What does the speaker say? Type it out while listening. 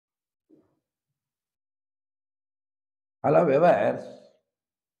Hello viewers,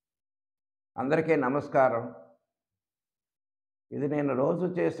 అందరికీ నమస్కారం. ఇది నేను రోజు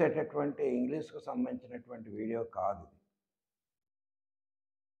చేసేటటువంటి ఇంగ్లీష్‌కు సంబంధించినటువంటి వీడియో కాదు.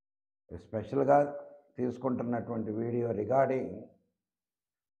 స్పెషల్‌గా తీసుకుంటున్నటువంటి వీడియో రిగార్డింగ్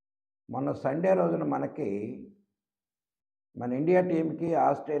మొన్న సండే రోజున మన ఇండియా టీమ్‌కి,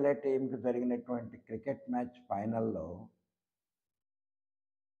 ఆస్ట్రేలియా టీమ్‌కి జరిగినటువంటి క్రికెట్ మ్యాచ్ ఫైనల్‌లో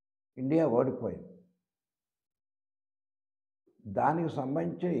ఇండియా ఓడిపోయింది. దానికి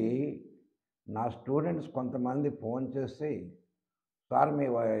సంబంధించి నా స్టూడెంట్స్ కొంతమంది ఫోన్ చేసి, సార్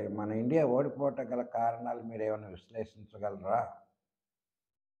మన ఇండియా ఓడిపోవటం గల కారణాలు మీరేమైనా విశ్లేషించగలరా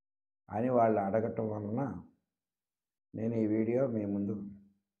అని వాళ్ళు అడగటం వలన నేను ఈ వీడియో మీ ముందు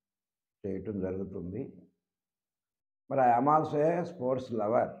చేయటం జరుగుతుంది. మరి I am also a sports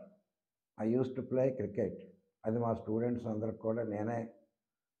lover. I used to play cricket. అది మా స్టూడెంట్స్ అందరికి కూడా నేనే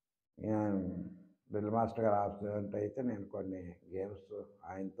డ్రిల్ మాస్టర్ గారు ఆబ్సెంట్ అయితే నేను కొన్ని గేమ్స్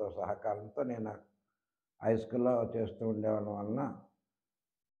ఆయనతో సహకారంతో నేను హై స్కూల్లో చేస్తూ ఉండేవాళ్ళ వలన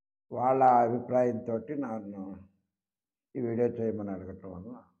వాళ్ళ అభిప్రాయంతో నన్ను ఈ వీడియో చేయమని అడగటం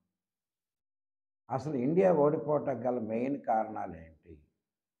వలన అసలు ఇండియా ఓడిపోవటం గల మెయిన్ కారణాలు ఏంటి,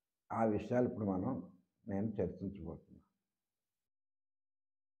 ఆ విషయాలు ఇప్పుడు నేను చర్చించబోతున్నాను.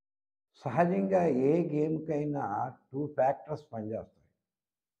 సహజంగా ఏ గేమ్కైనా 2 ఫ్యాక్టర్స్ పనిచేస్తాయి.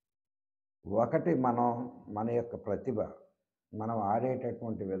 ఒకటి మన యొక్క ప్రతిభ, మనం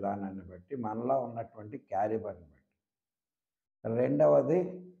ఆడేటటువంటి విధానాన్ని బట్టి, మనలో ఉన్నటువంటి క్యాలిబర్ని బట్టి. రెండవది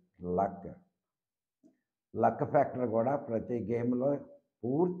లక్. లక్ ఫ్యాక్టర్ కూడా ప్రతి గేమ్లో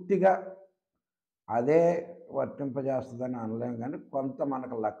పూర్తిగా అదే వర్తింపజేస్తుందని అనలేం, కానీ కొంత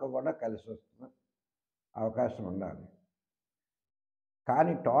మనకు లక్ కూడా కలిసి వస్తుంది, అవకాశం ఉండాలి.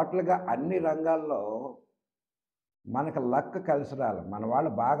 కానీ టోటల్గా అన్ని రంగాల్లో మనకు లక్ కలిసి రాలి. మన వాళ్ళు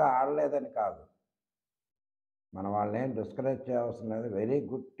బాగా ఆడలేదని కాదు, మన వాళ్ళని ఏం డిస్కరేజ్ చేయవలసిన లేదు. వెరీ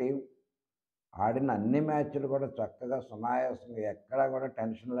గుడ్ టీం, ఆడిన అన్ని మ్యాచ్లు కూడా చక్కగా సునాయాసంగా ఎక్కడా కూడా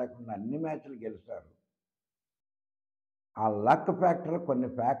టెన్షన్ లేకుండా అన్ని మ్యాచ్లు గెలిచారు. ఆ లక్ ఫ్యాక్టర్, కొన్ని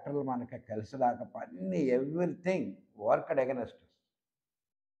ఫ్యాక్టర్లు మనకి కలిసి రాకపోతే ఎవ్రీథింగ్ వర్క్డ్ అగెన్స్ట్.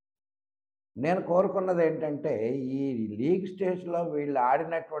 నేను కోరుకున్నది ఏంటంటే, ఈ లీగ్ స్టేజ్లో వీళ్ళు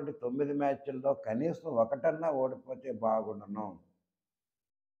ఆడినటువంటి 9 మ్యాచ్ల్లో కనీసం ఒకటన్నా ఓడిపోతే బాగుండును.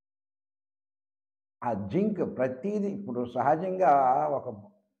 ఆ జింక్ ప్రతీది ఇప్పుడు సహజంగా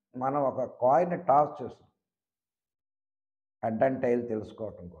మనం ఒక కాయిన్ టాస్ చేస్తాం హెడ్ అండ్ టైల్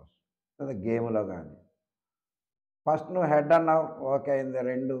తెలుసుకోవటం కోసం, లేదా గేమ్లో కానీ. ఫస్ట్ నువ్వు హెడ్ అన్నావు, ఓకే అయింది.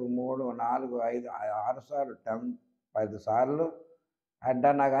 2, 3, 4, 5, 6 సార్లు 10 సార్లు హెడ్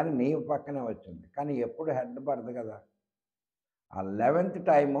అన్నా కానీ నీ పక్కనే వచ్చింది, కానీ ఎప్పుడు హెడ్ పడదు కదా. ఆ 11th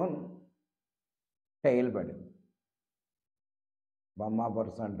టైము టైల్ పడింది, బొమ్మ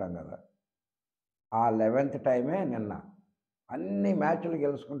బొరుస అంటాం కదా. ఆ 11th టైమే నిన్న అన్ని మ్యాచ్లు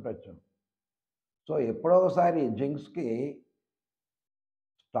గెలుచుకుంటూ వచ్చాం. సో ఎప్పుడో ఒకసారి జింక్స్కి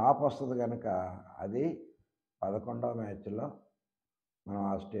స్టాప్ వస్తుంది కనుక అది 11వ మ్యాచ్లో మనం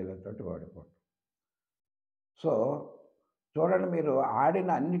ఆస్ట్రేలియాతోటి ఓడిపోతాం. సో చూడండి, మీరు ఆడిన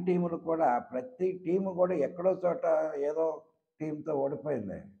అన్ని టీములు కూడా, ప్రతి టీము కూడా ఎక్కడో చోట ఏదో టీంతో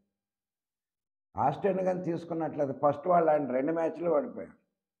ఓడిపోయింది. ఆస్ట్రేలియా కానీ తీసుకున్నట్లయితే ఫస్ట్ వాళ్ళు ఆడిన 2 మ్యాచ్లు ఓడిపోయారు.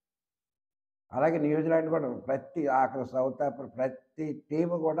 అలాగే న్యూజిలాండ్ కూడా, ఆఖరి సౌత్ ఆఫ్రికా, ప్రతి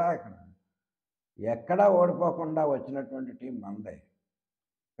టీము కూడా ఎక్కడా ఓడిపోకుండా వచ్చినటువంటి టీం మనదే.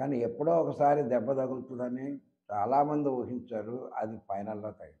 కానీ ఎప్పుడో ఒకసారి దెబ్బ తగులుతుందని చాలామంది ఊహించారు, అది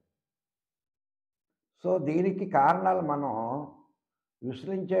ఫైనల్లో తగిలింది. సో దీనికి కారణాలు మనం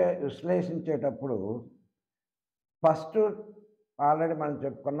విశ్లేషించేటప్పుడు ఫస్ట్ ఆల్రెడీ మనం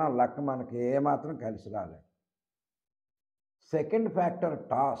చెప్పుకున్నాం, లక్ మనకి ఏమాత్రం కలిసి రాలేదు. Second factor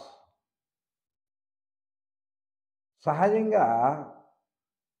toss. సహజంగా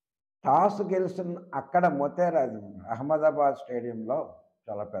టాస్ గెలిచిన అక్కడ మొతేరా, అహ్మదాబాద్ స్టేడియంలో,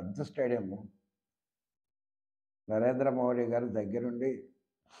 చాలా పెద్ద స్టేడియము, నరేంద్ర మోడీ గారు దగ్గరుండి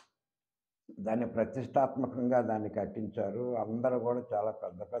దాన్ని ప్రతిష్టాత్మకంగా దాన్ని కట్టించారు. అందరూ కూడా చాలా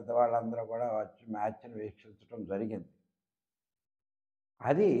పెద్ద వాళ్ళందరూ కూడా వచ్చి మ్యాచ్ని వీక్షించడం జరిగింది.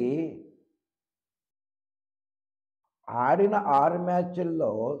 అది ఆడిన 6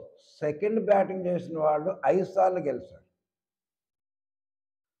 మ్యాచ్ల్లో సెకండ్ బ్యాటింగ్ చేసిన వాళ్ళు 5 సార్లు గెలిచారు.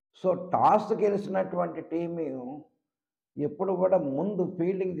 సో టాస్ గెలిచినటువంటి టీము ఎప్పుడు కూడా ముందు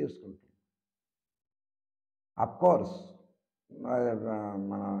ఫీల్డింగ్ తీసుకుంటుంది. అఫ్కోర్స్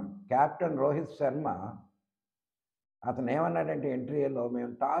మన కెప్టెన్ రోహిత్ శర్మ అతను ఏమన్నాడంటే ఇంటర్వ్యూలో, మేము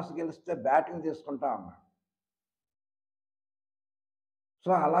టాస్ గెలిస్తే బ్యాటింగ్ తీసుకుంటాం అన్నాడు.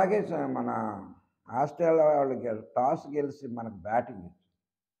 సో అలాగే మన ఆస్ట్రేలియా వాళ్ళకి టాస్ గెలిచి మనకు బ్యాటింగ్ ఇచ్చారు.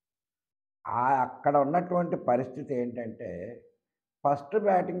 అక్కడ ఉన్నటువంటి పరిస్థితి ఏంటంటే, ఫస్ట్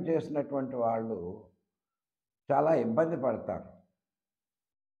బ్యాటింగ్ చేసినటువంటి వాళ్ళు చాలా ఇబ్బంది పడతారు.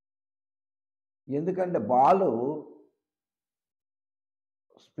 ఎందుకంటే బాలు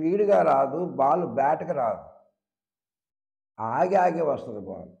స్పీడ్‌గా రాదు. బాల్ బ్యాట్‌కి రాదు. ఆగి ఆగి వస్తది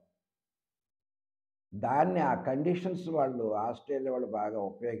బాల్. దాన్ని ఆ కండిషన్స్ వాళ్ళు ఆస్ట్రేలియా వాళ్ళు బాగా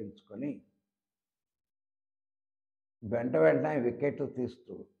ఉపయోగించుకొని వెంటనే వికెట్లు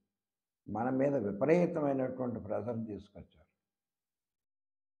తీస్తూ మన మీద విపరీతమైనటువంటి ప్రెషర్‌ని తీసుకొచ్చారు.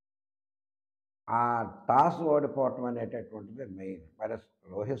 ఆ టాస్ ఓడిపోవటం అనేటటువంటిది మెయిన్. మరి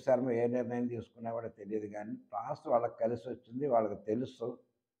రోహిత్ శర్మ ఏ నిర్ణయం తీసుకునేవాడో తెలీదు గానీ, టాస్ వాళ్ళకి కలిసొచ్చింది. వాళ్ళకి తెలుసు.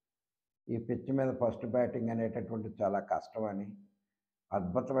 ఈ పిచ్ మీద ఫస్ట్ బ్యాటింగ్ అనేటటువంటిది చాలా కష్టమని.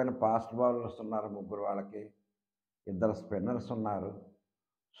 అద్భుతమైన ఫాస్ట్ బౌలర్స్ ఉన్నారు ముగ్గురు వాళ్ళకి. ఇద్దరు స్పిన్నర్స్ ఉన్నారు.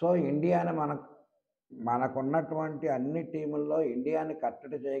 సో, ఇండియాని మనకున్నటువంటి అన్ని టీముల్లో ఇండియాని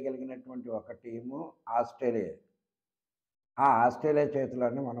కట్టడి చేయగలిగినటువంటి ఒక టీము ఆస్ట్రేలియా. ఆ ఆస్ట్రేలియా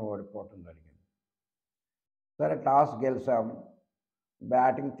చేతిలోనే మనం ఓడిపోవటం జరిగింది. సరే టాస్ గెలిసాము.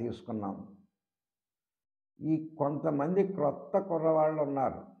 బ్యాటింగ్ తీసుకున్నాం. ఈ కొంతమంది క్రొత్త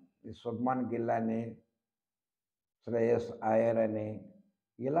కుర్రవాళ్ళున్నారు. ఈ శుభ్మన్ గిల్ అని, శ్రేయస్ అయ్యర్ అని,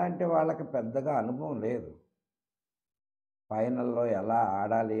 ఇలాంటి వాళ్ళకి పెద్దగా అనుభవం లేదు. ఫైనల్‌లో ఎలా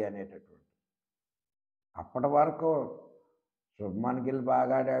ఆడాలి అనేటటువంటి. అప్పటి వరకు శుభ్మన్ గిల్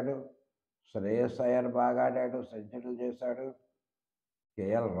బాగా ఆడాడు. శ్రేయస్ అయ్యర్ బాగా ఆడాడు. సెంచరీలు చేశాడు.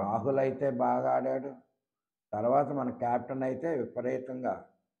 రాహుల్ అయితే బాగా ఆడాడు. తర్వాత మన కెప్టెన్ అయితే విపరీతంగా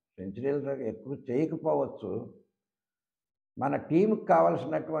సెంచరీలు ఎక్కువ చేయకపోవచ్చు. మన టీమ్‌కి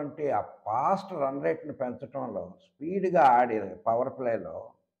కావాల్సినటువంటి ఆ ఫాస్ట్ రన్ రేట్‌ని పెంచటంలో, స్పీడ్‌గా ఆడి పవర్ ప్లేలో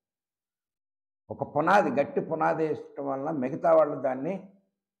ఒక పునాది, గట్టి పునాది ఏసటం వలన మిగతా వాళ్ళు దాన్ని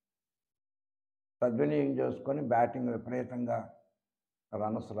సద్వినియోగం చేసుకొని బ్యాటింగ్ విపరీతంగా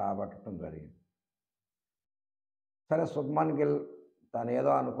రన్స్ రాబట్టడం జరిగింది. సరే శుభ్మన్ గిల్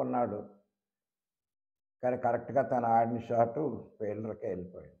తనేదో అనుకున్నాడు. కానీ కరెక్ట్‌గా తను ఆడిన షాటు ఫీల్డర్‌కే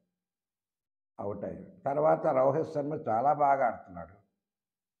వెళ్ళిపోయింది. ఔట్ అయ్యాడు. తర్వాత రోహిత్ శర్మ చాలా బాగా ఆడుతున్నాడు.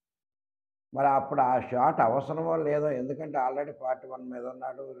 మరి అప్పుడు ఆ షాట్ అవసరమో లేదో ఎందుకంటే ఆల్రెడీ 41 మీద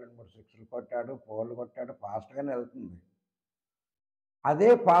ఉన్నాడు. 2, 3 సిక్స్‌లు కొట్టాడు. ఫోర్‌లు కొట్టాడు. ఫాస్ట్‌గానే వెళ్తుంది. అదే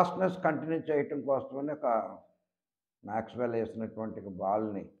ఫాస్ట్‌నెస్ కంటిన్యూ చేయటం కోసమని ఒక మాక్స్‌వెల్ ఏసినటువంటి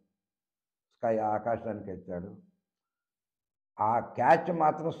బాల్‌ని ఆకాశానికి ఎత్తాడు. ఆ క్యాచ్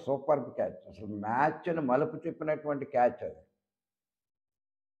మాత్రం సూపర్బ్ క్యాచ్. అసలు మ్యాచ్‌ని మలుపు తిప్పినటువంటి క్యాచ్ అది.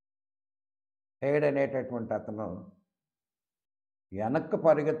 హేడ్ అనేటటువంటి అతను వెనక్కి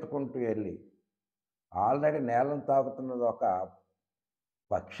పరిగెత్తుకుంటూ వెళ్ళి ఆల్రెడీ నేలను తాకుతున్నది ఒక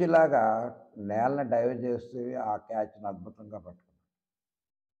పక్షిలాగా నేలని డైవ్ చేసి ఆ క్యాచ్‌ని అద్భుతంగా పట్టుకున్నాడు.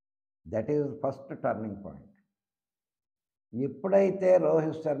 That is first turning point. ఎప్పుడైతే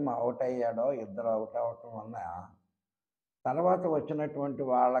రోహిత్ శర్మ ఔట్ అయ్యాడో, ఇద్దరు ఔట్ అవ్వటం వలన తర్వాత వచ్చినటువంటి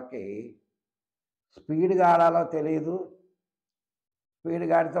వాళ్ళకి స్పీడ్‌గా ఆడాలో తెలీదు.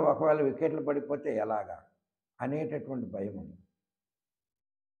 స్పీడ్‌గా ఆడితే ఒకవేళ వికెట్లు పడిపోతే ఎలాగా? అనేటటువంటి భయముంది.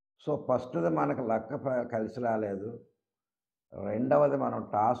 సో, ఫస్ట్‌ది మనకు లక్ కలిసి రాలేదు. రెండవది మనం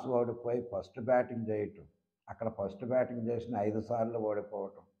టాస్ ఓడిపోయి ఫస్ట్ బ్యాటింగ్ చేయటం. అక్కడ ఫస్ట్ బ్యాటింగ్ చేసిన 5 సార్లు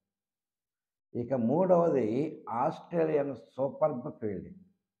ఓడిపోవటం. ఇక మూడవది ఆస్ట్రేలియన్ సూపర్బ్ ఫీల్డింగ్.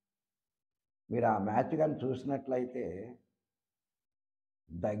 మీరు ఆ మ్యాచ్ గాని చూసినట్లయితే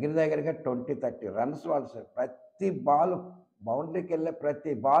దగ్గరగా 20, 30 రన్స్ వాళ్ళు ప్రతి బాల్ బౌండరీకెళ్ళే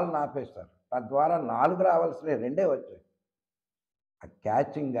ప్రతి బాల్‌ని ఆపేస్తారు. తద్వారా 4 రావాల్సినవి 2 వచ్చాయి. ఆ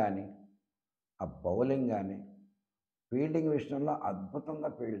క్యాచింగ్ గాని, ఆ బౌలింగ్ గాని, ఫీల్డింగ్ విషయంలో అద్భుతంగా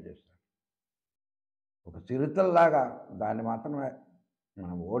ఫీల్డ్ చేశారు. ఒక చిరుతల్లాగా దాన్ని మాత్రమే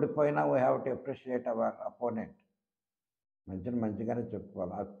మనం ఓడిపోయినా we have to appreciate hour opponent. మంచిగానే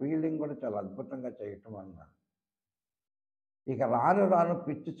చెప్పుకోవాలి. ఆ ఫీల్డింగ్ కూడా చాలా అద్భుతంగా చేయటం వలన ఇక రాను రాను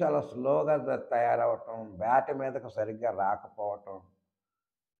పిచ్ చాలా స్లోగా తయారవ్వటం, బ్యాట్ మీదకు సరిగ్గా రాకపోవటం,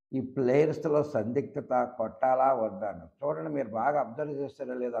 ఈ ప్లేయర్స్‌లో సందిగ్ధత కొట్టాలా వద్దా అని. చూడండి మీరు బాగా అబ్జర్వ్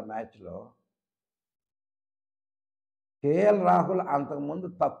చేశారో లేదో మ్యాచ్‌లో రాహుల్ అంతకుముందు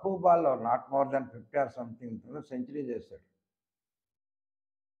తక్కువ బాల్‌లో not more than 50 are సంథింగ్‌తో century చేశాడు.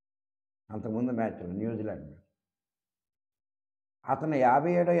 అంతకుముందు మ్యాచ్‌లో న్యూజిలాండ్ మీద. అతను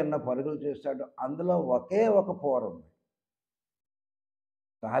 57 ఎన్నో పరుగులు చేశాడు. అందులో ఒకే ఒక ఫోర్ ఉంది.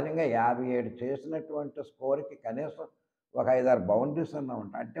 సహజంగా 57 చేసినటువంటి స్కోర్‌కి కనీసం ఒక 5, 6 బౌండరీస్ అన్నా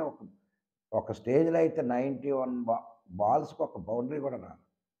ఉంటాయి. అంటే ఒక స్టేజ్‌లో అయితే 91 బాల్స్‌కి ఒక బౌండరీ కూడా రాదు.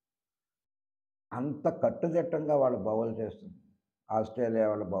 అంత కట్టుదిట్టంగా వాళ్ళు బౌల్ చేస్తుంది. ఆస్ట్రేలియా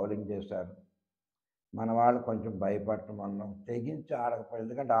వాళ్ళు బౌలింగ్ చేశారు. మన వాళ్ళు కొంచెం భయపడటం వలన తెగించి ఆడకపోయారు.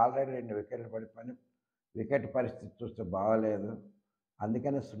 ఎందుకంటే ఆల్రెడీ 2 వికెట్లు పడిపోయినాయి. వికెట్ పరిస్థితి చూస్తే బాగోలేదు.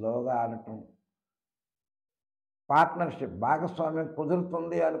 అందుకని స్లోగా ఆడటం, పార్ట్నర్షిప్ భాగస్వామ్యం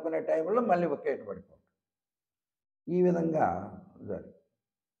కుదురుతుంది అనుకునే టైంలో మళ్ళీ వికెట్ పడిపోవడం. ఈ విధంగా జరిగింది.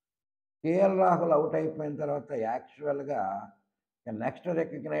 కేఎల్ రాహుల్ అవుట్ అయిపోయిన తర్వాత యాక్చువల్గా next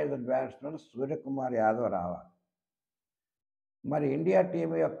recognised batsmen Suryakumar Yadav రావాలి. మరి ఇండియా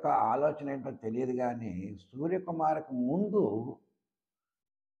టీం యొక్క ఆలోచన ఏంటో తెలియదు కానీ సూర్యకుమార్కి ముందు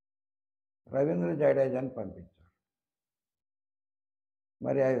రవీంద్ర జడేజాని పంపించారు.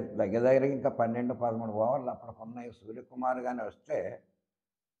 మరి దగ్గర దగ్గర ఇంకా 12-13 ఓవర్లు అప్పటికున్నాయి. సూర్యకుమార్ కానీ వస్తే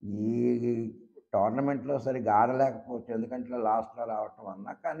ఈ టోర్నమెంట్లో సరిగ్గా ఆడలేకపోవచ్చు, ఎందుకంటే లాస్ట్లో రావటం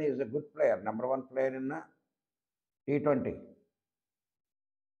వల్ల. కానీ is a good player, number 1 player in T20.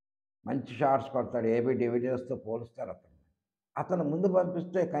 మంచి షాట్స్ కొడతాడు, ఏబీ డివిలియర్స్తో పోలుస్తారు అతను. అతను ముందు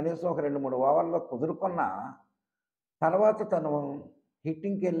పంపిస్తే కనీసం ఒక 2-3 ఓవర్లో కుదురుకున్న తర్వాత తను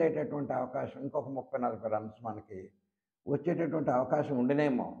హిట్టింగ్కి వెళ్ళేటటువంటి అవకాశం, ఇంకొక 30-40 రన్స్ మనకి వచ్చేటటువంటి అవకాశం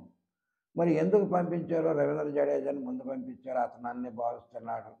ఉండినేమో. మరి ఎందుకు పంపించారో రవీంద్ర జడేజాని ముందు పంపించారు. అతను అన్ని బాల్స్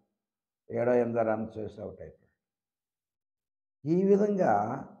తిన్నాడు, 7-8 రన్స్ చేసి అవుట్ అయిపోయాడు. ఈ విధంగా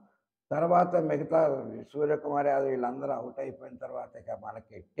తర్వాత మిగతా సూర్యకుమార్ యాదవ్ వీళ్ళందరూ అవుట్ అయిపోయిన తర్వాత ఇక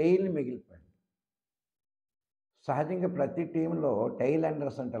మనకి టెయిల్ మిగిలిపోయింది. సహజంగా ప్రతి టీంలో టెయిల్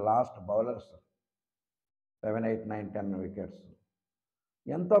ఎండర్స్ అంటే లాస్ట్ బౌలర్స్ 7, 8, 9, 10 వికెట్స్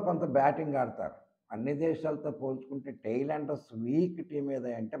ఎంతో కొంత బ్యాటింగ్ ఆడతారు. అన్ని దేశాలతో పోల్చుకుంటే టెయిల్ ఎండర్స్ వీక్ టీం ఏదో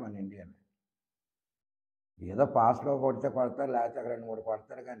అంటే మన ఇండియానే. ఏదో పాస్లో కొడితే కొడతారు, లేకపోతే 2-3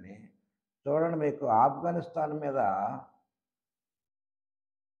 కొడతారు. కానీ చూడండి, మీకు ఆఫ్ఘనిస్తాన్ మీద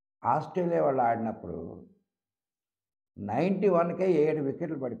ఆస్ట్రేలియా వాళ్ళు ఆడినప్పుడు 91కే 7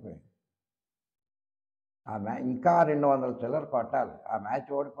 వికెట్లు పడిపోయాయి. ఆ ఇంకా 200 చిల్లర కొట్టాలి, ఆ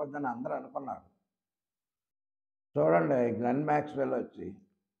మ్యాచ్ ఓడిపోద్దని అందరూ అనుకున్నారు. చూడండి, గ్లెన్ మ్యాక్స్వెల్ వచ్చి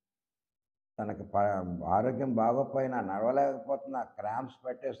తనకి ఆరోగ్యం బాగోపోయినా, నడవలేకపోతున్నా, క్రాంప్స్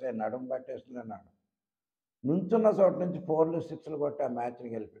పట్టేస్తే, నడుము పట్టేస్తుంది అన్నాడు. నుంచున్న చోట నుంచి 4లు 6లు కొట్టి ఆ మ్యాచ్ని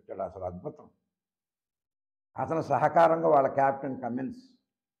గెలిపించాడు. అసలు అద్భుతం. అతను సహకారంగా వాళ్ళ కెప్టెన్ కమిన్స్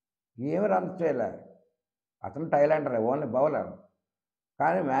ఏమి రన్స్ చేయలే. అతను టైలాండర్, ఓన్లీ బౌలర్.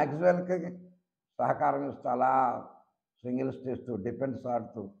 కానీ మ్యాక్స్వెల్కి సహకారం ఇస్తూ అలా సింగిల్స్ తీస్తూ డిఫెన్స్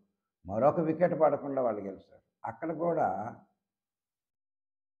ఆడుతూ మరొక వికెట్ పడకుండా వాళ్ళు గెలిచారు. అక్కడ కూడా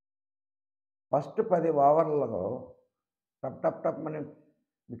ఫస్ట్ 10 ఓవర్లలో టప్ అని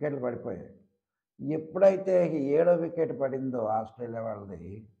వికెట్లు పడిపోయాయి. ఎప్పుడైతే 7వ వికెట్ పడిందో ఆస్ట్రేలియా వాళ్ళది,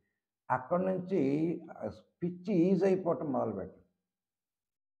 అక్కడి నుంచి పిచ్ ఈజ్ అయిపోవటం మొదలుపెట్టింది.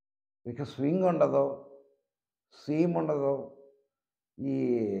 ఇక స్వింగ్ ఉండదు, సీమ్ ఉండదు, ఈ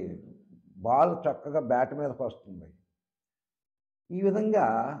బాల్ చక్కగా బ్యాట్ మీదకి వస్తుంది. ఈ విధంగా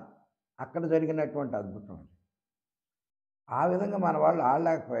అక్కడ జరిగినటువంటి అద్భుతం. ఆ విధంగా మన వాళ్ళు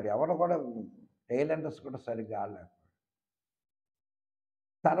ఆడలేకపోయారు. ఎవరు కూడా టెయిల్ ఎండర్స్ కూడా సరిగ్గా ఆడలేకపోయారు.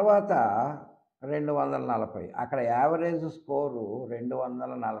 తర్వాత 240, అక్కడ average score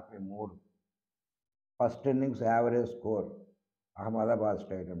 243. First innings average score Ahmedabad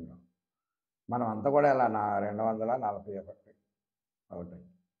స్టేడియంలో. మనం అంతా కూడా ఇలా 241 అవుతాయి.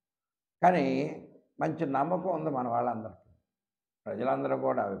 కానీ మంచి నమ్మకం ఉంది మన వాళ్ళందరికీ. ప్రజలందరూ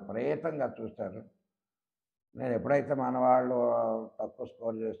కూడా విపరీతంగా చూస్తారు. నేను ఎప్పుడైతే మన వాళ్ళు తక్కువ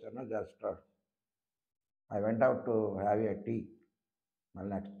స్కోర్ చేస్తానో just I went out to have a tea, మళ్ళీ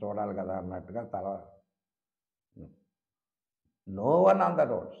నెక్స్ట్ చూడాలి కదా అన్నట్టుగా no one on the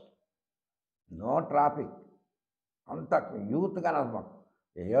roads, no traffic, అంత యూత్గా నమ్మకం.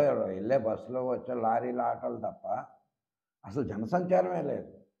 ఏయో వెళ్ళే బస్సులో వచ్చే లారీలు ఆటోలు తప్ప అసలు జనసంచారమే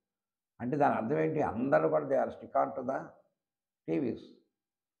లేదు. అంటే దాని అర్థం ఏంటి? అందరూ కూడా they are stick on to the TVs.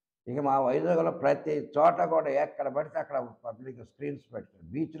 ఇక మా వైజాగ్లో ప్రతి చోట కూడా ఎక్కడ పడితే అక్కడ పబ్లిక్ స్క్రీన్స్ పెట్టారు.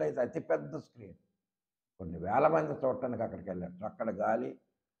 బీచ్లో అయితే అతిపెద్ద స్క్రీన్, కొన్ని వేల మంది చూడటానికి అక్కడికి వెళ్ళారు. అక్కడ గాలి,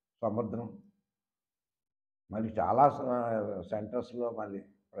 సముద్రం. మళ్ళీ చాలా సెంటర్స్లో మళ్ళీ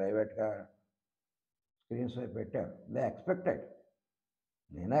ప్రైవేట్గా స్క్రీన్స్ పెట్టారు. దే ఎక్స్పెక్టెడ్,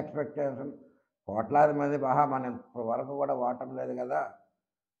 నేను ఎక్స్పెక్ట్ చేశాను. కోట్లాది మంది మనం ఇప్పుడు వరకు కూడా ఓటం లేదు కదా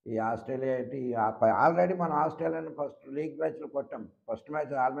ఈ ఆస్ట్రేలియా ఏంటి. ఆల్రెడీ మనం ఆస్ట్రేలియాని ఫస్ట్ లీగ్ మ్యాచ్లో కొట్టాం. ఫస్ట్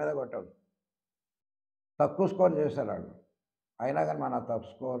మ్యాచ్ వాళ్ళ మీద కొట్టాం, తక్కువ స్కోర్ చేశారు వాళ్ళు. అయినా కానీ మన తక్కువ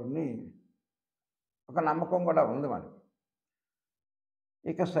స్కోర్ని ఒక నమ్మకం కూడా ఉంది మనకి.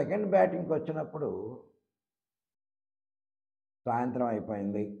 ఇక సెకండ్ బ్యాటింగ్కి వచ్చినప్పుడు సాయంత్రం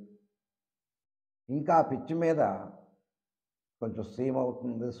అయిపోయింది. ఇంకా పిచ్ మీద కొంచెం సీమ్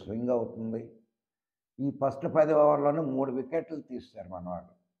అవుతుంది, స్వింగ్ అవుతుంది. ఈ ఫస్ట్ 10 ఓవర్లోనే 3 వికెట్లు తీస్తారు మన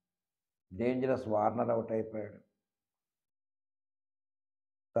వాళ్ళు. డేంజరస్ వార్నర్ అవుట్ అయిపోయాడు.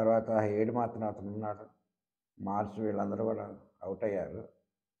 తర్వాత హేడ్ మాత్రం అతను ఉన్నాడు, మార్చ్ వీళ్ళందరూ కూడా అవుట్ అయ్యారు.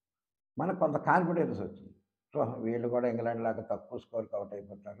 మనకు కొంత కాన్ఫిడెన్స్ వచ్చింది. సో, వీళ్ళు కూడా ఇంగ్లాండ్ లాగా తక్కువ స్కోర్‌కి ఔట్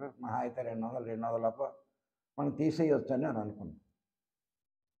అయిపోతారు. మహా అయితే 200, 200 లోపు మనం తీసేయొచ్చని అని అనుకున్నాం.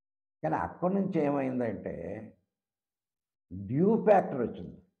 కానీ అక్కడి నుంచి ఏమైందంటే డ్యూ ఫ్యాక్టర్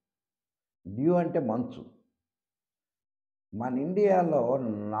వచ్చింది. డ్యూ అంటే మంచు. మన ఇండియాలో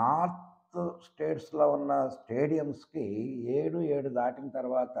నార్త్ స్టేట్స్‌లో ఉన్న స్టేడియమ్స్‌కి 7 దాటిన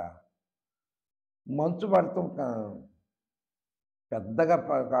తర్వాత మంచు పడటం పెద్దగా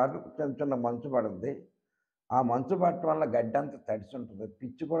కాదు. చిన్న చిన్న మంచు పడుద్ది. ఆ మంచు పడటం వల్ల గడ్డంతా తడిసుంటది.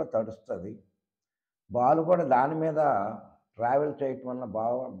 పిచ్ కూడా తడుస్తది. బాల్ కూడా దాని మీద ట్రావెల్ చేయటం వల్ల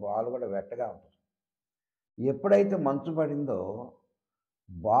బాల్ కూడా వెట్టగా ఉంటది. ఎప్పుడైతే మంచు పడిందో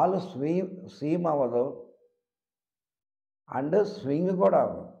బాల్ సీమ్ అవ్వదు. అండ్ స్వింగ్ కూడా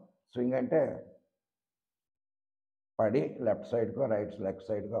అవ్వదు. స్వింగ్ అంటే పడి లెఫ్ట్ సైడ్‌కో, లెఫ్ట్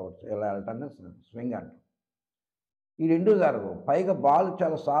సైడ్‌కో ఇలా వెళ్ళటాన్ని స్వింగ్ అంటాం. ఈ 2 జరగవు. పైగా బాల్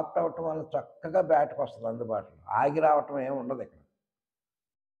చాలా సాఫ్ట్ అవ్వటం వల్ల చక్కగా బ్యాట్‌కొస్తది అందుబాటులో. ఆగి రావటం ఏమి ఉండదిక్కడ.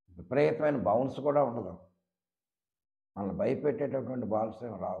 విపరీతమైన బౌన్స్ కూడా ఉండదు. మనల్ని భయపెట్టేటటువంటి బాల్స్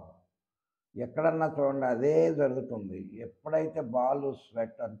ఏమి రావు. ఎక్కడన్నా చూడండి అదే జరుగుతుంది. ఎప్పుడైతే బాలు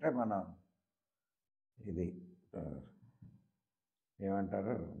స్వెట్ అంటే మన ఇది ఆహ్,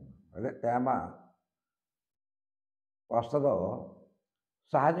 ఏమంటారు? అదే తేమ వస్తదో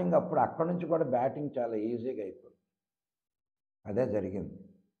సహజంగా అప్పుడు అక్కడి నుంచి కూడా బ్యాటింగ్ చాలా ఈజీగా అయిపోయింది. అదే జరిగింది.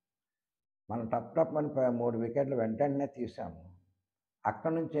 మనం టప్ అని 3 వికెట్లు వెంటనే తీసాము.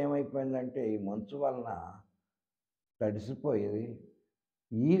 అక్కడి నుంచి ఏమైపోయిందంటే ఈ మంచు వలన తడిసిపోయి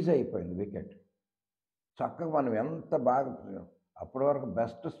ఈజీ అయిపోయింది వికెట్. చక్కగా మనం ఎంత బాగా అప్పటి వరకు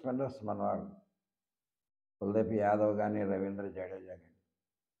బెస్ట్ స్పిన్నర్స్ మనవాళ్ళు. కుల్దీప్ యాదవ్ గాని, రవీంద్ర జడేజా గాని.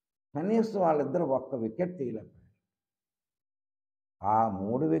 కనీసం వాళ్ళిద్దరూ ఒక్క వికెట్ తీయలేకపోయారు. ఆ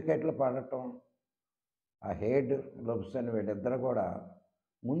 3 వికెట్లు పడటం, ఆ హేడ్, లొబ్సన్ వీళ్ళిద్దరూ కూడా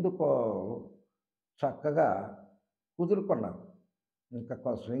ముందుకు చక్కగా కుదురుకున్నారు. ఇంకా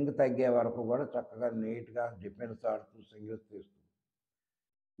స్వింగ్ తగ్గే వరకు కూడా చక్కగా నీట్‌గా డిఫెన్స్ ఆడుతూ సింగిల్స్ తీస్తూ.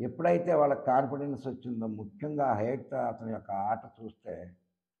 ఎప్పుడైతే వాళ్ళకి కాన్ఫిడెన్స్ వచ్చిందో ముఖ్యంగా హేడ్ అతని యొక్క ఆట చూస్తే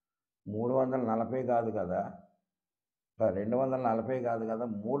 340 కాదు కదా! 240 కాదు కదా!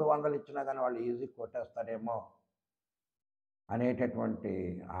 300 ఇచ్చినా గాని వాళ్ళు ఈజీగా కొట్టేస్తారేమో అనేటటువంటి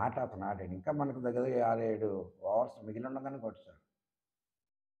ఆట అతను ఆడాడు. ఇంకా మనకు దగ్గర 6, 7 ఓవర్స్ మిగిలి ఉండగానే కొట్టేసాడు.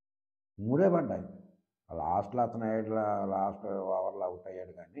 3 పడ్డాయి. లాస్ట్‌లో అతను లాస్ట్ ఓవర్‌లో ఔట్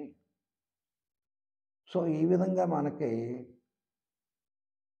అయ్యాడు గానీ. సో, ఈ విధంగా మనకి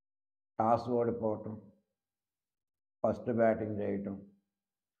టాస్ ఓడిపోవటం, ఫస్ట్ బ్యాటింగ్ చేయటం,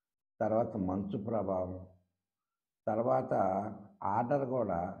 తర్వాత మంచు ప్రభావం, తర్వాత ఆర్డర్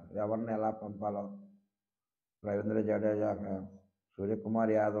కూడా ఎవరిని ఎలా పంపాలో రవీంద్ర జడేజా,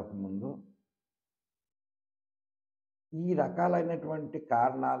 సూర్యకుమార్ యాదవ్‌కి ముందు ఈ రకాలైనటువంటి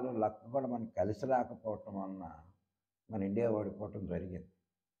కారణాలు లక్ కూడా మనకు కలిసి రాకపోవటం వలన మన ఇండియా ఓడిపోవటం జరిగింది.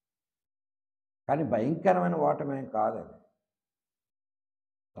 కానీ భయంకరమైన ఓటమేం కాదది.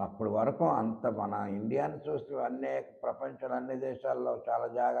 అప్పటి వరకు అంత మన ఇండియాని చూస్తూ ప్రపంచంలో అన్ని దేశాల్లో చాలా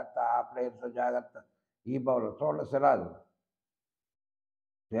జాగ్రత్త, ఆ ప్లేయర్స్ జాగ్రత్త, ఈ బౌలర్ చూడండి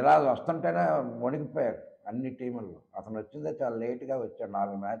సిరాజ్ వస్తుంటేనే వణికిపోయారు అన్ని టీముల్లో. అతను వచ్చిందే చాలా లేట్‌గా వచ్చాడు.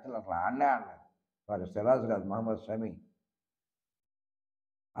 4 మ్యాచ్‌లు అసలు ఆడలేదు. సారీ సిరాజ్ కాదు, మహమ్మద్ షమి.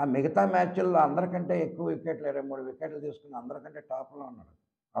 ఆ మిగతా మ్యాచ్‌ల్లో అందరికంటే ఎక్కువ వికెట్లు 23 వికెట్లు తీసుకొని అందరికంటే టాప్‌లో ఉన్నాడు.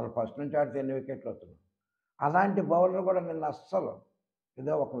 వాళ్ళు ఫస్ట్ నుంచి ఆడితే ఎన్ని వికెట్లు వస్తున్నాయి. అలాంటి బౌలర్ కూడా నిన్న అస్సలు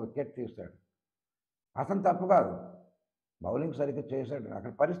ఏదో ఒక వికెట్ తీశాడు. అతను తప్పు కాదు. బౌలింగ్ సరిగ్గా చేశాడు.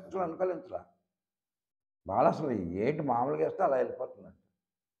 అక్కడ పరిస్థితులు అనుకూలించలా. బాల్ అసలు ఏంటి మామూలుగా ఏస్తే అలా వెళ్ళిపోతుందండి.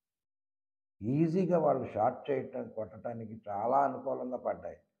 ఈజీగా వాళ్ళు షాట్ చేయటం, కొట్టడానికి చాలా అనుకూలంగా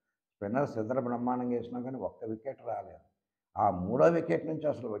పడ్డాయి. స్పిన్నర్స్ ఇద్దరు బ్రహ్మాండంగా ఏసినా కానీ ఒక్క వికెట్ రాలేదు. ఆ మూడో వికెట్ నుంచి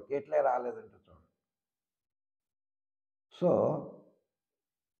అసలు వికెట్లే రాలేదంటే చూడండి. సో,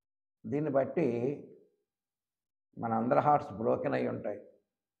 దీన్ని బట్టి మనందరి హార్ట్స్ బ్రోకెన్ అయ్యి ఉంటాయి.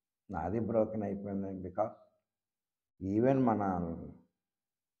 నాది బ్రోకెన్ అయిపోయింది. బికాస్ ఈవెన్ మన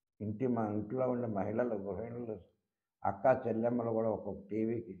ఇంట్లో ఉండే మహిళలు, గృహిణులు, అక్కా చెల్లెమ్మలు కూడా ఒక్కొక్క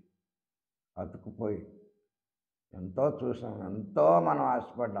టీవీకి అతుక్కుపోయి ఎంతో చూసాం. ఎంతో మనం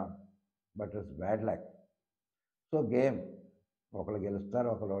ఆశపడ్డాం. But it's bad luck. So, game ఒకళ్ళు గెలుస్తారు,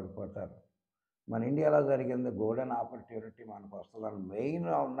 ఒకళ్ళు ఓడిపోతారు. మన ఇండియాలో జరిగింది గోల్డెన్ ఆపర్చునిటీ మనకు వస్తదని మెయిన్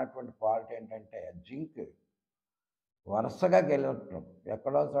ఉన్నటువంటి ఫాల్ట్ ఏంటంటే జింక్. వరుసగా గెలవటం.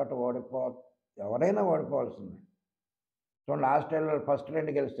 ఎక్కడో చోట ఎవరైనా ఓడిపోవాల్సిందే. చూడండి ఆస్ట్రేలియాలో ఫస్ట్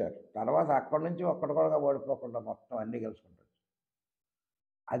 2 గెలిచారు. తర్వాత అక్కడి నుంచి ఒక్కటి కూడా ఓడిపోకుండా మొత్తం అన్నీ గెలుచుకుంటారు.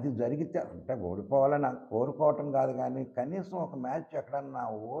 అది జరిగితే అంటే ఓడిపోవాలని కోరుకోవటం కాదు గానీ, కనీసం ఒక మ్యాచ్ ఎక్కడన్నా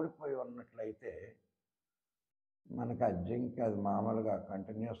ఓడిపోయి ఉన్నట్లయితే మనకి అర్జెంట్ అది మామూలుగా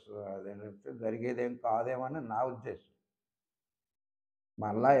కంటిన్యూస్ అదేంటంటే జరిగేదేం కాదేమో అని నా ఉద్దేశం.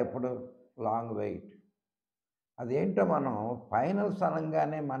 మళ్ళా ఎప్పుడు లాంగ్ వెయిట్. అదేంటో మనం ఫైనల్స్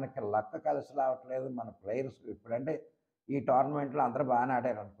అనంగానే మనకి లక్ కలిసి రావట్లేదు. మన ప్లేయర్స్ ఇప్పుడంటే ఈ టోర్నమెంట్‌లో అందరూ బాగానే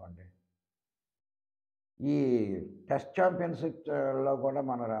ఆడారనుకోండి. ఈ టెస్ట్ ఛాంపియన్‌షిప్‌లో కూడా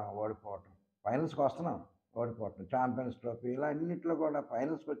మనం ఓడిపోవటం. ఫైనల్స్‌కొస్తున్నాం, ఓడిపోవటం. ఛాంపియన్స్ ట్రోఫీ ఇలా అన్నిట్లో కూడా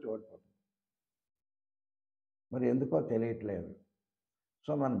ఫైనల్స్‌కొచ్చి ఓడిపోతాం. మరి ఎందుకో తెలియట్లేదు.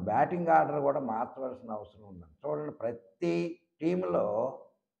 సో, మన బ్యాటింగ్ ఆర్డర్ కూడా మార్చవలసిన అవసరం ఉందండి. చూడండి ప్రతి టీమ్‌లో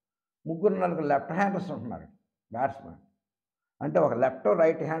ముగ్గురు, నలుగురు లెఫ్ట్ హ్యాండర్స్ ఉంటున్నారు బ్యాట్స్‌మెన్. అంటే ఒక left,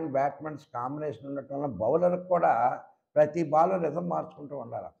 right hand batsmen combination ఉండటం వల్ల బౌలర్‌కి కూడా ప్రతి బాల్ రిథమ్ మార్చుకుంటూ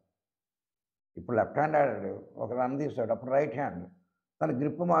ఉండాల. ఇప్పుడు లెఫ్ట్ హ్యాండ్ ఆడాడు, ఒక రన్ తీసాడు. అప్పుడు రైట్ హ్యాండ్. తన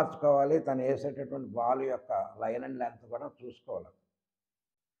గ్రిప్ మార్చుకోవాలి. తను ఏసేటటువంటి బాల్ యొక్క లైన్ అండ్ లెంత్ కూడా చూసుకోవాలి.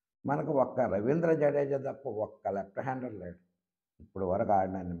 మనకు ఒక్క రవీంద్ర జడేజా తప్ప ఒక్క లెఫ్ట్ హ్యాండర్ లేడు. ఇప్పుడు వరకు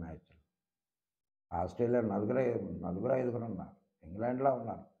ఆడిన అన్ని మ్యాచ్‌లు. ఆస్ట్రేలియా నలుగురు, ఐదుగురు ఉన్నారు. ఇంగ్లాండ్‌లో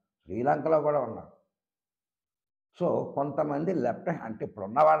ఉన్నారు. శ్రీలంకలో కూడా ఉన్నారు. సో, కొంతమంది అంటే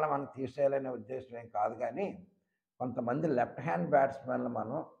ఇప్పుడున్న వాళ్ళని మనం తీసేయాలనే ఉద్దేశ్యం ఏం కాదు గానీ, కొంతమంది లెఫ్ట్ హ్యాండ్ బ్యాట్స్‌మెన్‌లు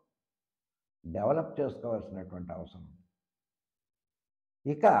మనం డెవలప్ చేసుకోవాల్సినటువంటి అవసరం ఉంది.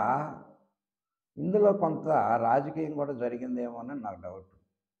 ఇక ఇందులో కొంత రాజకీయం కూడా జరిగిందేమోనని నాకు డౌట్.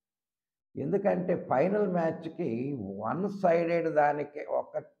 ఎందుకంటే ఫైనల్ మ్యాచ్‌కి వన్ సైడెడ్ దానికి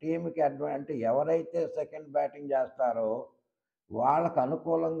ఒక టీమ్‌కి అంటే ఎవరైతే సెకండ్ బ్యాటింగ్ చేస్తారో వాళ్ళకి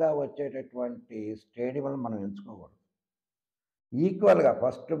అనుకూలంగా వచ్చేటటువంటి స్టేడియంలను మనం ఎంచుకోకూడదు. ఈక్వల్‌గా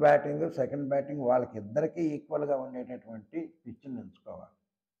ఫస్ట్ బ్యాటింగ్, సెకండ్ బ్యాటింగ్ వాళ్ళకిద్దరికీ ఈక్వల్‌గా ఉండేటటువంటి పిచ్‌ని ఎంచుకోవాలి.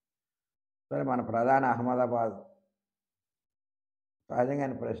 సరే మన ప్రధాని అహ్మదాబాద్ సహజంగా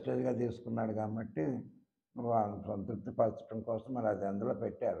ఆయన ప్రెస్టీజ్‌గా తీసుకున్నాడు కాబట్టి వాళ్ళని సంతృప్తి పరచడం కోసం మరి అది అందులో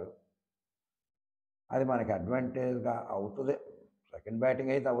పెట్టారు. అది మనకి అడ్వాంటేజ్‌గా అవుతది. సెకండ్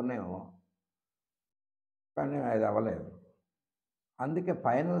బ్యాటింగ్ అయితే అవునేమో. కానీ అది అవ్వలేదు. అందుకే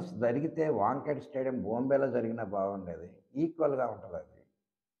ఫైనల్స్ జరిగితే వాంఖేడ్ స్టేడియం బాంబేలో జరిగినా బాగుండేది. ఈక్వల్‌గా ఉంటదది.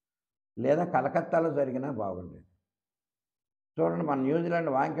 లేదా కలకత్తాలో జరిగినా బాగుండేది. చూడండి మన న్యూజిలాండ్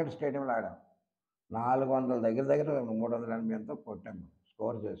వాంఖేడ్ స్టేడియంలో ఆడాం. 400 దగ్గర దగ్గర 380 ఎంతో కొట్టాం మనం.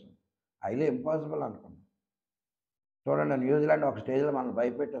 స్కోర్ చేసాం. హైలీ ఇంపాసిబుల్ అనుకున్నాం. చూడండి న్యూజిలాండ్ ఒక స్టేజ్‌లో మనల్ని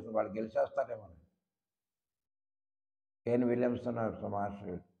భయపెట్టేసింది. వాళ్ళు గెలిచేస్తారేమోని. కేన్ విలియమ్సన్,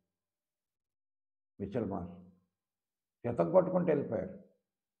 మిచెల్ మార్ష్ చితగ్గొట్టుకుంటూ వెళ్ళిపోయారు.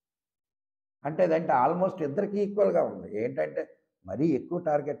 అంటే అదంటే ఆల్మోస్ట్ ఇద్దరికీ ఈక్వల్‌గా ఉంది. ఏంటంటే మరీ ఎక్కువ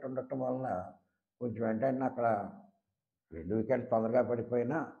టార్గెట్ ఉండటం వలన కొంచెం ఏంటంటే అక్కడ 2 వికెట్లు తొందరగా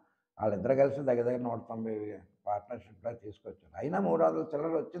పడిపోయినా ఆళ్ళిద్దరూ కలిసి దగ్గర దగ్గర 190 పార్ట్నర్‌షిప్‌లా తీసుకొచ్చారు. అయినా 300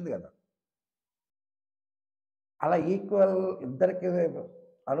 చిల్లర వచ్చింది కదా! అలా ఈక్వల్ ఇద్దరికి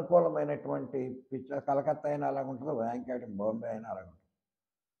అనుకూలమైనటువంటి పిచ్ కలకత్తా అయినా అలాగుంటది. వాంఖేడ్ బాంబే అయినా అలాగుంటది.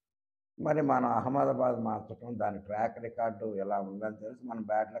 మరి మనం అహ్మదాబాద్ మార్చటం, దాని ట్రాక్ రికార్డు ఎలా ఉందని తెలిసి మన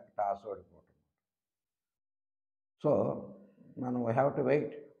బ్యాడ్ లక్ టాస్ ఓడిపోవటం. సో, మనం వీ హావ్ టు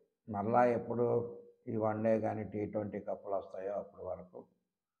వెయిట్. మరలా ఎప్పుడు ఈ వన్ డే గానీ, టీ20 కప్పులొస్తాయో అప్పటి వరకు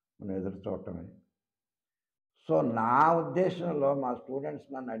మనం ఎదురు చూడటమే. సో, నా ఉద్దేశంలో మా స్టూడెంట్స్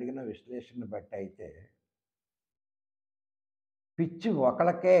నన్ను అడిగిన విశ్లేషణను బట్టయితే పిచ్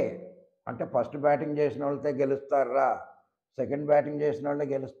ఒకళ్ళకే అంటే ఫస్ట్ బ్యాటింగ్ చేసినోళ్ళతే గెలుస్తార్రా, సెకండ్ బ్యాటింగ్ చేసినోళ్ళే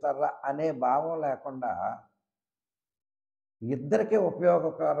గెలుస్తార్రా అనే భావం లేకుండా ఇద్దరికీ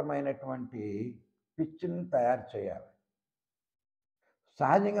ఉపయోగకరమైనటువంటి పిచ్‌ని తయారు చేయాలి.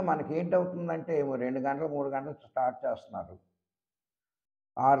 సహజంగా మనకేంటవుతుందంటే 2 గంటలు, 3 గంటలకు స్టార్ట్ చేస్తున్నారు.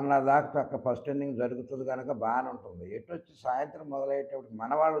 6:30 దాకా చక్క ఫస్ట్ ఇన్నింగ్ జరుగుతది గనక బానే ఉంటుంది. ఎటొచ్చి సాయంత్రం మొదలయ్యేటప్పటికి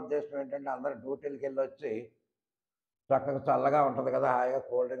మన వాళ్ళ ఉద్దేశం ఏంటంటే అందరూ డ్యూటీలకెళ్ళొచ్చి చక్కగా చల్లగా ఉంటది కదా! హాయిగా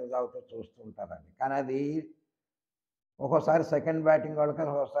కూల్ డ్రింక్ తాగుతూ చూస్తూ ఉంటారని. కానీ అది ఒక్కోసారి సెకండ్ బ్యాటింగ్ వాళ్ళకి,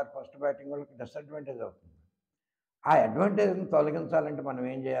 ఒక్కోసారి ఫస్ట్ బ్యాటింగ్ వాళ్ళకి డిసడ్వాంటేజ్ అవుతుంది. ఆ అడ్వాంటేజ్‌ని తొలగించాలంటే మనం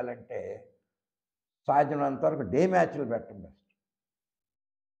ఏం చేయాలంటే సాధ్యమైనంత వరకు డే మ్యాచ్‌లు పెట్టడం బెస్ట్.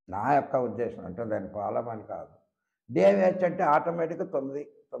 నా యొక్క ఉద్దేశం. అంటే దాన్ని ఫాలో అవ్వమని కాదు. డే మ్యాచ్ అంటే ఆటోమేటిక్‌గా 9,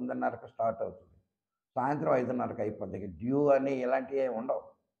 9:30కి స్టార్ట్ అవుతుంది. సాయంత్రం 5:30కి అయిపోద్ది. ఇక డ్యూ అని ఇలాంటియేమి ఉండవు.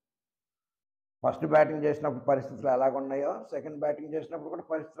 ఫస్ట్ బ్యాటింగ్ చేసినప్పుడు పరిస్థితులు ఎలాగున్నాయో, సెకండ్ బ్యాటింగ్ చేసినప్పుడు కూడా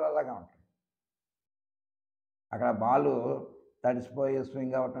పరిస్థితులు అలాగే ఉంటాయి. అక్కడ బాలు తడిసిపోయి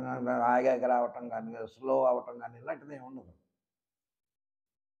స్వింగ్ అవ్వటం గాని, ఆగాక రావటం గాని, స్లో అవ్వటం గాని ఇలాంటిదేమి ఉండదు.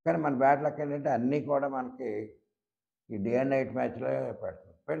 కానీ మన బ్యాడ్ లక్ ఏంటంటే అన్నీ కూడా మనకి ఈ డే అండ్ నైట్ మ్యాచ్‌లే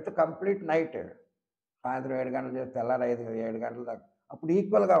పెడతాం. పెడితే కంప్లీట్ నైట్. సాయంత్రం 7 గంటలు చేసి తెల్లారి 7 గంటల దాకా. అప్పుడు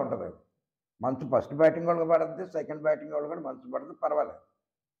ఈక్వల్‌గా ఉంటదది. మంచు ఫస్ట్ బ్యాటింగ్ వాళ్ళకి పడద్ది. సెకండ్ బ్యాటింగ్ వాళ్ళు కూడా మంచు పడద్ది పర్వాలేదు.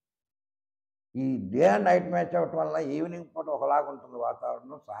 ఈ డే అండ్ నైట్ మ్యాచ్ అవ్వటం వల్ల ఈవినింగ్ పూట ఒకలాగుంటుంది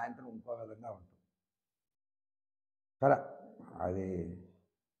వాతావరణం. సాయంత్రం ఇంకో విధంగా ఉంటుంది. సరే, అది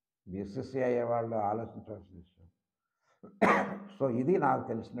బీసీసీఐ వాళ్ళు ఆలోచించవలసిన విషయం. సో ఇది నాకు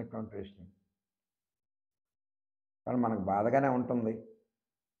తెలిసినటువంటి విషయం. కానీ మనకు బాధగానే ఉంటుంది.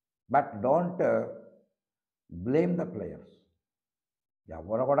 But don't blame the players.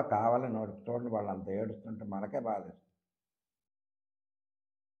 ఎవరు కూడా కావాలని చూడండి, వాళ్ళు అంత ఏడుస్తుంటే మనకే బాధేస్తుంది.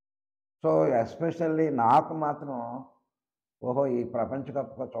 సో ఎస్పెషల్లీ నాకు మాత్రం ఓహో! ఈ ప్రపంచ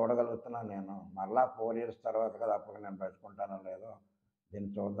కప్ చూడగలుగుతున్నాను నేను. మళ్ళా 4 ఇయర్స్ తర్వాత కదా, అప్పుడు నేను బ్రతుకుంటానో లేదో దీన్ని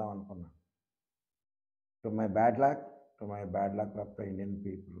చూద్దాం అనుకున్నాను. To my bad luck, to my bad luck of the Indian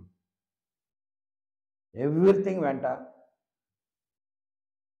people, everything వెంట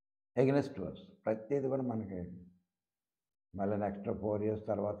ఎగెనిస్ట్ అస్. ప్రతిది కూడా మనకి మళ్ళీ నెక్స్ట్ 4 ఇయర్స్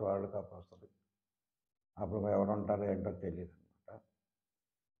తర్వాత వరల్డ్ కప్ వస్తుంది. అప్పుడు ఎవరు ఉంటారో ఏంటో తెలియదు అనమాట.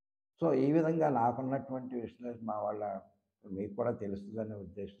 సో ఈ విధంగా నాకున్నటువంటి విశ్లేషణ మా వాళ్ళ మీకు కూడా తెలుస్తుందనే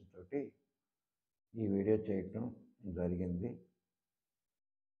ఉద్దేశంతో ఈ వీడియో చేయటం జరిగింది.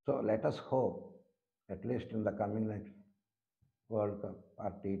 So let us hope at least in the coming next World Cup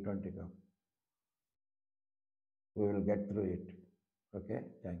or T20 Cup we will get through it. Okay,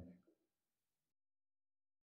 thank you.